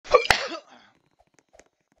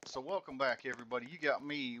So welcome back, everybody. You got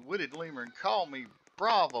me, Witted Lemur, and call me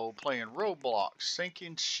Bravo, playing Roblox,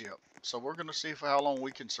 sinking ship. So we're gonna see how long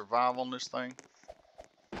we can survive on this thing.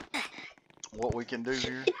 What we can do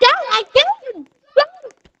here.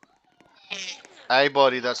 Hey,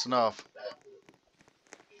 buddy, that's enough.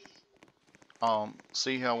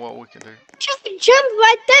 See how what we can do. Jump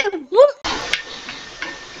right there.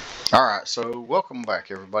 All right, so welcome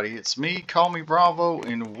back, everybody. It's me, call me Bravo,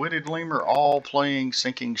 and Witted Lemur, all playing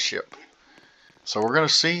sinking ship. So we're gonna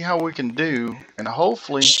see how we can do, and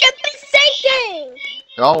hopefully. Ship is sinking.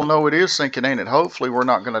 Oh no, it is sinking, ain't it? Hopefully we're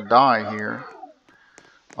not gonna die here.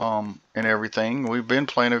 And everything. We've been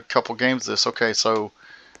playing a couple games of this. Okay, so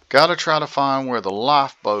gotta try to find where the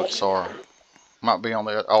lifeboats are. Might be on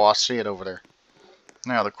the. Oh, I see it over there.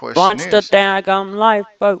 Now the question Launch the is, daggum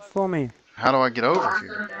lifeboat for me. how do I get over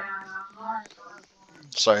here?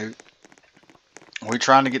 So we're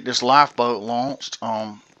trying to get this lifeboat launched.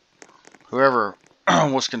 Whoever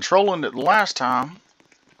was controlling it the last time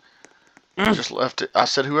just left it. I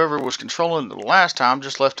said whoever was controlling it the last time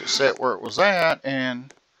just left it set where it was at,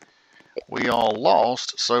 and we all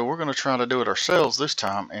lost. So we're going to try to do it ourselves this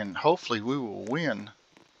time, and hopefully we will win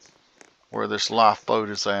where this lifeboat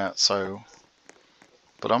is at. So,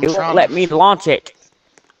 but I'm trying. Let me launch it.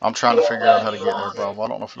 I'm trying to figure out how to get there, bro. I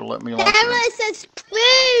don't know if it'll let me launch it. That was a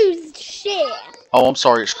cruise ship. Oh, I'm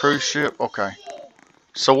sorry. It's cruise ship. Okay.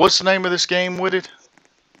 So what's the name of this game, Witted?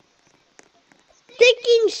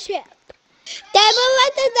 Sinking ship. They will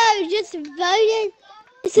let us know. Just voted.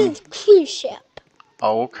 This is cruise ship.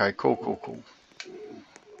 Oh, okay. Cool.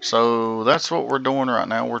 So that's what we're doing right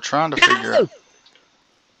now. We're trying to figure out.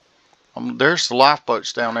 There's the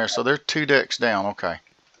lifeboats down there. So they're 2 decks down. Okay.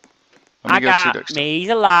 Let me go 2 decks down. Me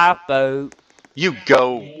the lifeboat. You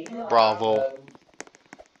go, Bravo.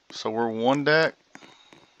 So we're 1 deck.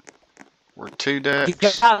 We're 2 decks. You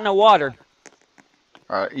get out in the water.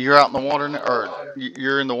 All right, you're out in the water now, or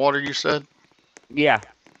you're in the water, you said? Yeah.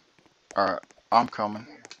 All right, I'm coming.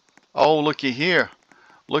 Oh, looky here.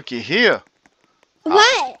 Looky here.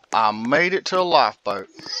 What? I made it to a lifeboat.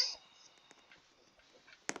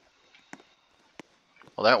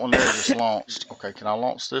 Well, that one there just launched. Okay, can I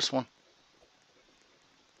launch this one?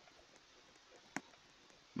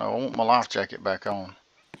 No, I want my life jacket back on.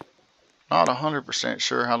 Not 100%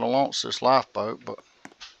 sure how to launch this lifeboat, but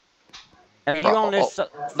You on this there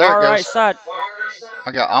far it goes. right side.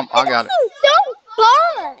 I got it. This is so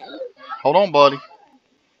fun. Hold on, buddy.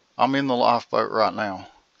 I'm in the lifeboat right now.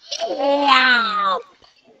 Yeah.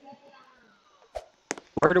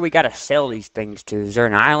 Where do we gotta sell these things to? Is there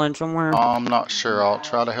an island somewhere? I'm not sure. I'll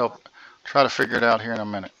try to figure it out here in a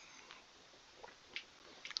minute.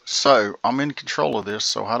 So, I'm in control of this,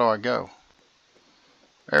 so how do I go?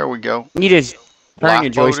 There we go. You just turn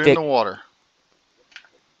your Lifeboat joystick. in the water.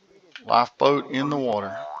 Lifeboat in the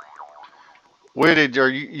water. Witted,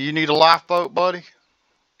 you need a lifeboat, buddy?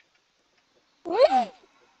 What?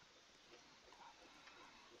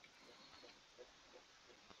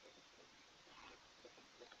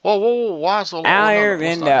 Whoa, why is the Out here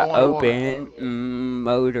in the open,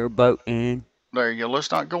 motorboating. There you go.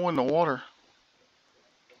 Let's not go in the water.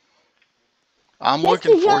 I'm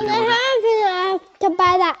looking for you. I have to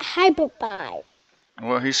buy that hyperbike.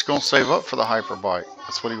 Well, he's going to save up for the hyperbike.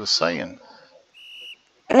 That's what he was saying.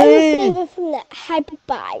 I'm going to save it from the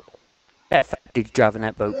hyperbike. That fat dude's driving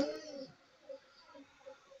that boat.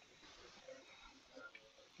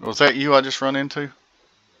 Was that you I just run into?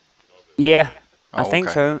 Yeah, Oh, I think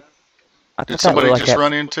okay. so. Did somebody just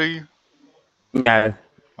run into you? No.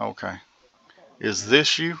 Okay. Is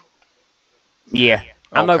this you? Yeah.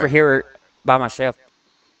 I'm Okay. over here by myself.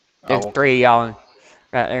 There's 3 of y'all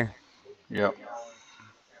right there. Yep.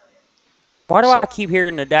 Why do I keep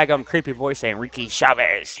hearing the daggum creepy voice saying Ricky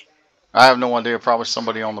Chavez? I have no idea. Probably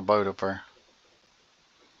somebody on the boat up there.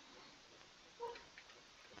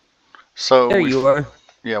 So There you are.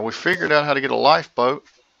 Yeah, we figured out how to get a lifeboat.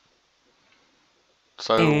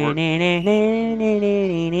 So Witted,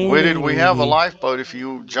 we have a lifeboat if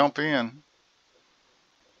you jump in.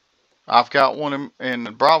 I've got one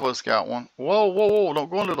and Bravo's got one. Whoa, don't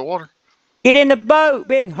go into the water. Get in the boat,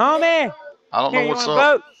 big homie. I don't know what's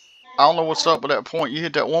up. I don't know what's up with that point. You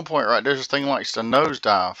hit that one point right there's this thing likes to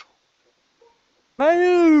nosedive.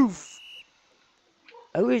 Move.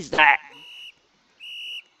 Who is that?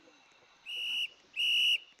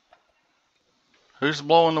 Who's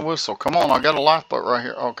blowing the whistle? Come on, I got a lifeboat right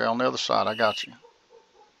here. Okay, on the other side, I got you.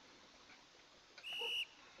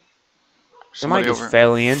 Somebody just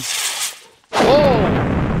fell in. Whoa!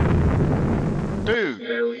 Dude.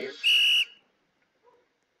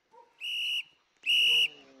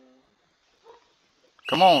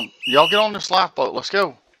 Come on. Y'all get on this lifeboat. Let's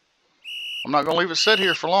go. I'm not going to leave it sit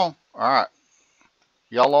here for long. Alright.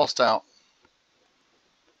 Y'all lost out.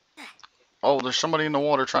 Oh, there's somebody in the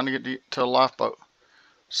water trying to get to a lifeboat.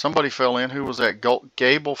 Somebody fell in. Who was that?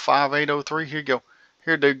 Gable 5803. Here you go.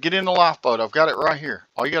 Here, dude. Get in the lifeboat. I've got it right here.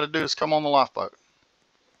 All you got to do is come on the lifeboat.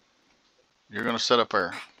 You're going to sit up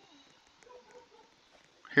there.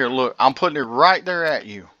 Here, look. I'm putting it right there at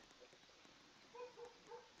you.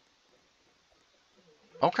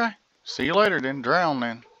 Okay. See you later then. Drown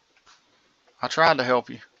then. I tried to help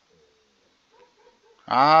you.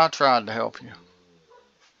 I tried to help you.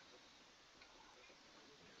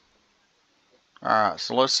 Alright,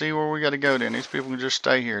 so let's see where we got to go then. These people can just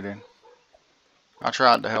stay here then. I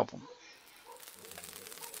tried to help them.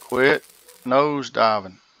 Quit nose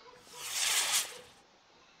diving.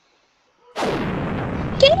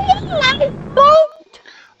 Get in a lifeboat.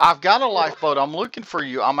 I've got a lifeboat. I'm looking for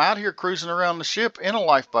you. I'm out here cruising around the ship in a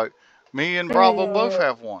lifeboat. Me and Bravo both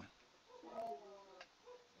have one.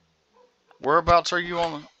 Whereabouts are you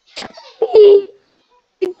on It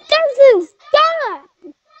doesn't stop.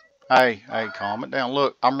 Hey, calm it down.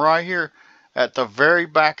 Look, I'm right here at the very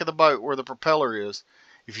back of the boat where the propeller is.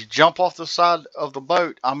 If you jump off the side of the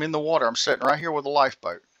boat, I'm in the water. I'm sitting right here with a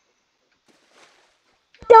lifeboat.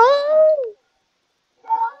 Don't.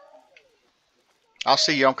 I'll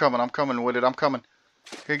see you. I'm coming with it. I'm coming.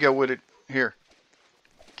 Here you go with it. Here.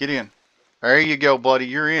 Get in. There you go, buddy.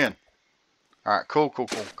 You're in. All right, cool.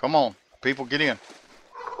 Come on. People, get in.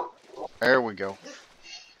 There we go.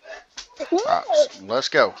 All right, let's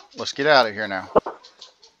go. Let's get out of here now.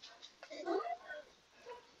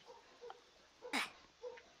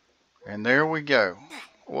 And there we go.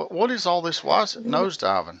 What is all this? Why is it nose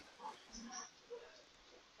diving?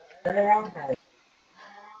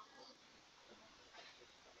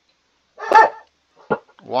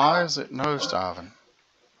 Why is it nose diving?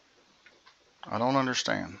 I don't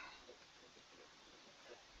understand.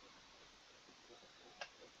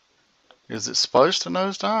 Is it supposed to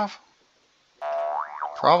nosedive?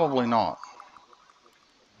 Probably not.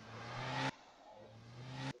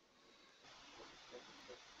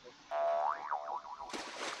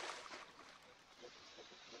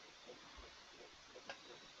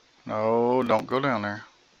 No, don't go down there.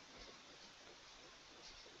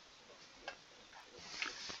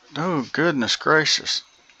 Oh, goodness gracious.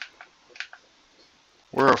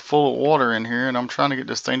 We're full of water in here, and I'm trying to get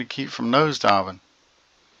this thing to keep from nosediving.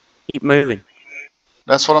 Keep moving.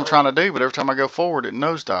 That's what I'm trying to do, but every time I go forward, it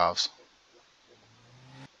nosedives.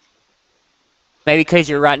 Maybe because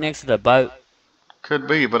you're right next to the boat. Could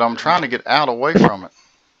be, but I'm trying to get out away from it.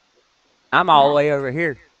 I'm all the way over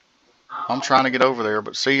here. I'm trying to get over there,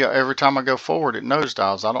 but see, every time I go forward, it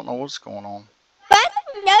nosedives. I don't know what's going on. But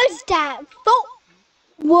nosedive.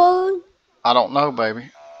 Whoa. I don't know, baby.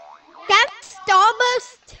 That's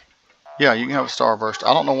starburst. Yeah, you can have a starburst.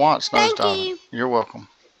 I don't know why it's Thank nosediving. you. You're welcome.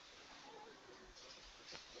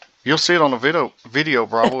 You'll see it on the video,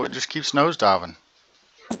 Bravo. It just keeps nosediving.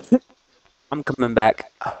 I'm coming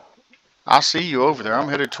back. I see you over there. I'm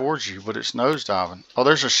headed towards you, but it's nosediving. Oh,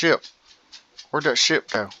 there's a ship. Where'd that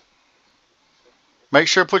ship go? Make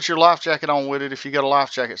sure to put your life jacket on with it if you got a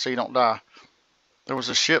life jacket so you don't die. There was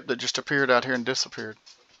a ship that just appeared out here and disappeared.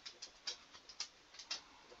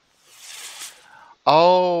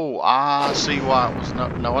 Oh, I see why it was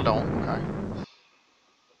no, I don't. Okay.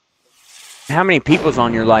 How many people's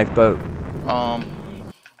on your lifeboat? Let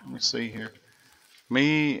me see here.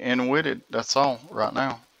 Me and Witted. That's all right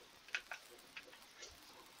now.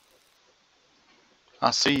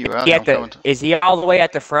 I see you out here. Is he all the way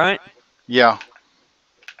at the front? Yeah.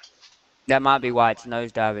 That might be why it's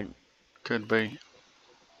nosediving. Could be.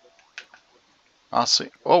 I see.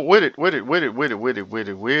 Oh, Witted.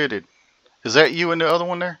 Is that you and the other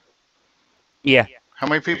one there? Yeah. How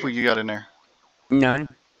many people you got in there? None.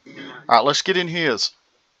 Alright, let's get in his.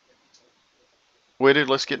 Witted,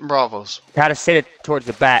 let's get in Bravo's. Try to sit it towards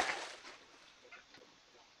the back.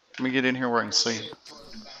 Let me get in here where I can see.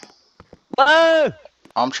 Whoa!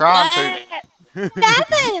 I'm trying to.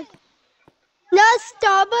 Seven. No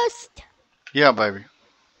starburst. Yeah, baby.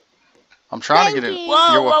 I'm trying to get in.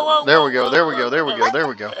 Whoa, You're welcome. There we go. There we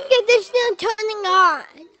go. Yeah, there's no turning on.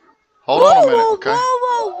 Hold on a minute, okay?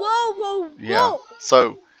 Whoa. Yeah.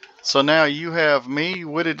 So now you have me,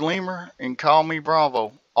 Witted Lemur, and Call Me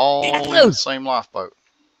Bravo, all in the same lifeboat.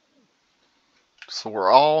 So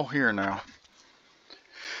we're all here now.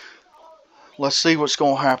 Let's see what's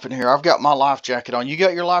going to happen here. I've got my life jacket on. You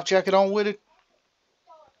got your life jacket on, Witted?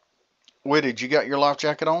 Witted, you got your life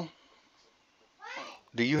jacket on?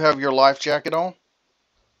 Do you have your life jacket on?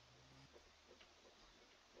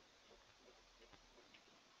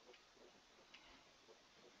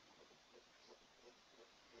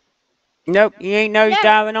 Nope, you ain't nose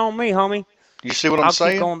diving on me, homie. You see what I'm I'll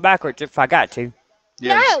saying? keep going backwards if I got to.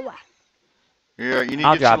 Yeah, No. yeah, you need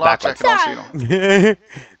I'll to get your drive life backwards. jacket on so you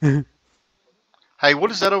don't. So, Hey,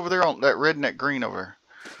 what is that over there on that red and that green over there?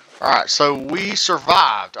 Alright, so we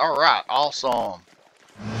survived. Alright, awesome.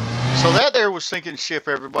 So that there was Sinking Ship,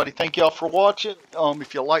 everybody. Thank y'all for watching.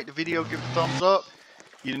 If you liked the video, give it a thumbs up.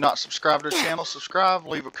 You do not subscribe to the channel, subscribe,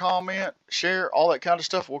 leave a comment, share, all that kind of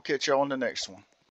stuff. We'll catch y'all on the next one.